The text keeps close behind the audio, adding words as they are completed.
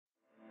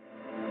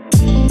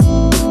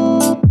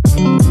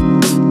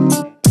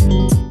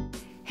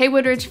Hey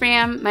Woodridge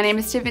fam, my name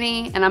is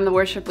Tiffany and I'm the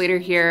worship leader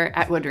here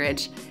at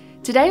Woodridge.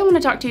 Today I want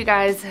to talk to you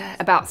guys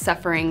about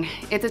suffering.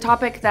 It's a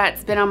topic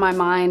that's been on my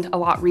mind a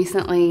lot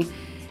recently,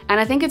 and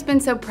I think it's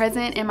been so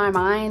present in my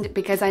mind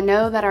because I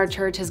know that our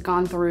church has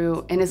gone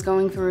through and is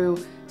going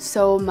through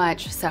so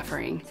much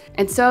suffering.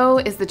 And so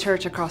is the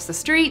church across the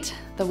street,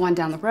 the one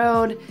down the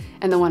road,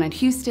 and the one in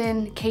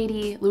Houston,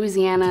 Katy,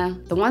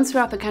 Louisiana, the ones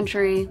throughout the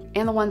country,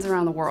 and the ones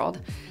around the world.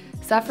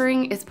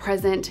 Suffering is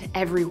present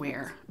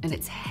everywhere, and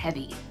it's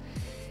heavy.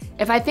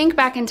 If I think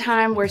back in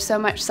time where so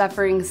much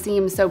suffering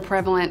seemed so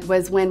prevalent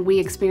was when we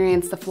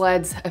experienced the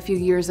floods a few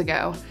years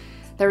ago.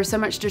 There was so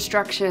much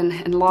destruction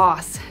and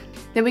loss.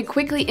 Then we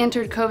quickly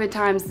entered COVID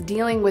times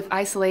dealing with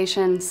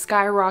isolation,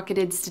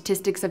 skyrocketed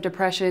statistics of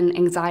depression,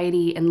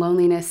 anxiety, and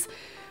loneliness,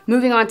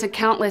 moving on to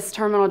countless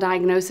terminal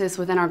diagnoses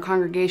within our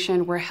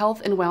congregation where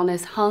health and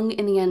wellness hung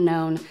in the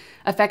unknown,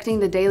 affecting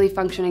the daily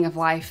functioning of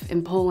life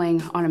and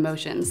pulling on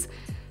emotions.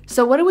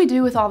 So what do we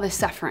do with all this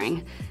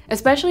suffering?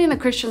 Especially in the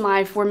Christian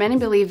life where many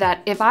believe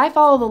that if I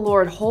follow the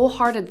Lord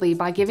wholeheartedly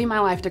by giving my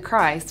life to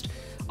Christ,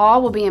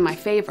 all will be in my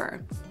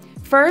favor.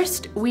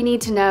 First, we need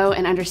to know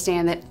and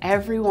understand that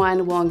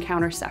everyone will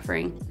encounter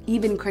suffering,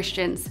 even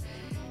Christians.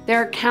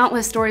 There are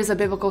countless stories of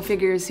biblical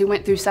figures who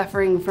went through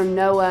suffering, from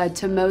Noah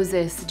to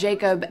Moses,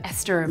 Jacob,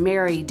 Esther,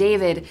 Mary,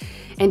 David,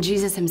 and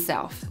Jesus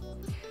himself.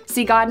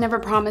 See, God never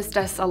promised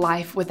us a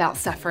life without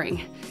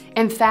suffering.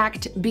 In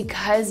fact,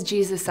 because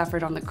Jesus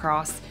suffered on the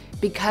cross,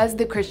 because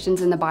the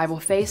Christians in the Bible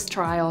faced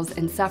trials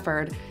and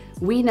suffered,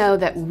 we know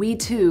that we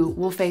too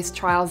will face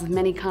trials of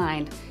many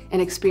kind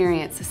and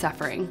experience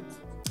suffering.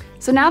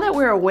 So now that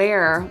we're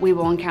aware we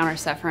will encounter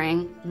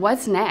suffering,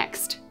 what's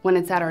next when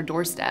it's at our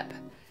doorstep?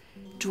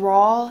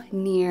 Draw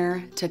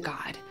near to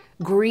God.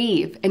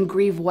 Grieve and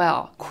grieve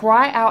well.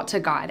 Cry out to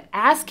God.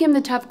 Ask Him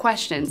the tough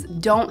questions.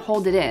 Don't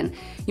hold it in.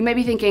 You may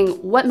be thinking,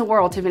 what in the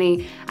world,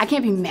 Tiffany? I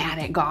can't be mad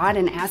at God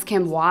and ask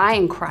Him why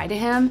and cry to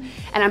Him.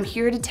 And I'm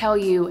here to tell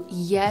you,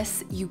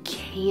 yes, you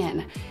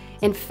can.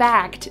 In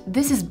fact,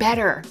 this is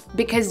better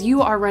because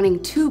you are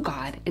running to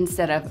God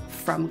instead of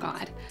from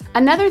God.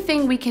 Another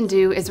thing we can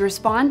do is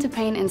respond to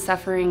pain and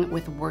suffering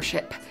with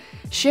worship.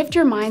 Shift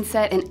your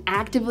mindset and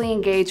actively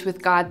engage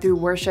with God through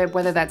worship,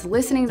 whether that's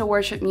listening to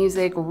worship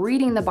music,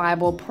 reading the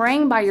Bible,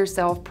 praying by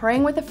yourself,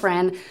 praying with a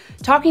friend,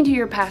 talking to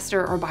your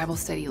pastor or Bible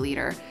study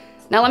leader.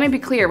 Now let me be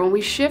clear, when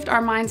we shift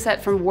our mindset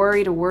from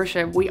worry to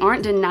worship, we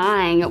aren't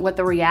denying what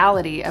the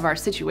reality of our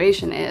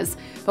situation is,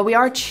 but we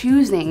are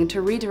choosing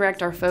to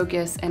redirect our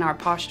focus and our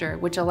posture,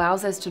 which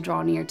allows us to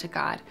draw near to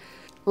God.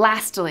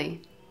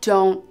 Lastly,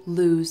 don't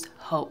lose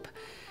hope.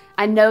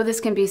 I know this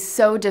can be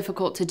so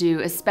difficult to do,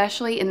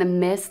 especially in the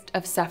midst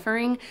of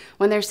suffering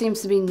when there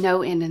seems to be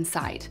no end in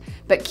sight.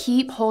 But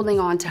keep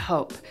holding on to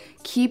hope.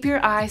 Keep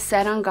your eyes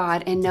set on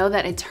God and know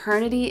that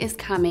eternity is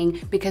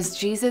coming because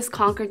Jesus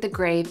conquered the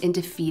grave and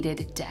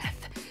defeated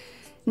death.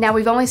 Now,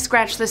 we've only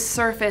scratched the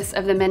surface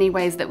of the many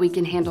ways that we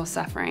can handle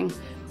suffering,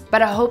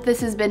 but I hope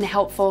this has been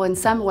helpful in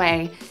some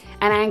way,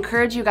 and I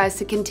encourage you guys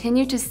to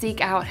continue to seek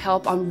out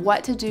help on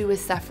what to do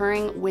with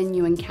suffering when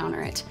you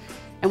encounter it.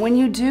 And when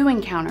you do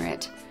encounter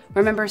it,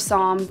 remember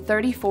Psalm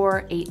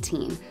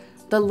 34:18.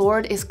 The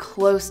Lord is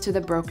close to the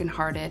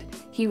brokenhearted.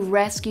 He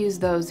rescues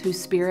those whose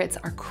spirits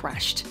are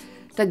crushed.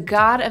 The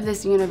God of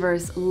this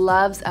universe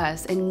loves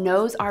us and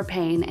knows our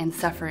pain and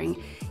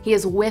suffering. He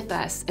is with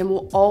us and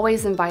will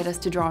always invite us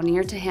to draw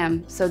near to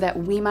Him so that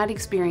we might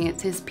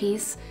experience His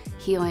peace,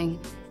 healing,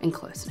 and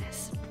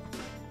closeness.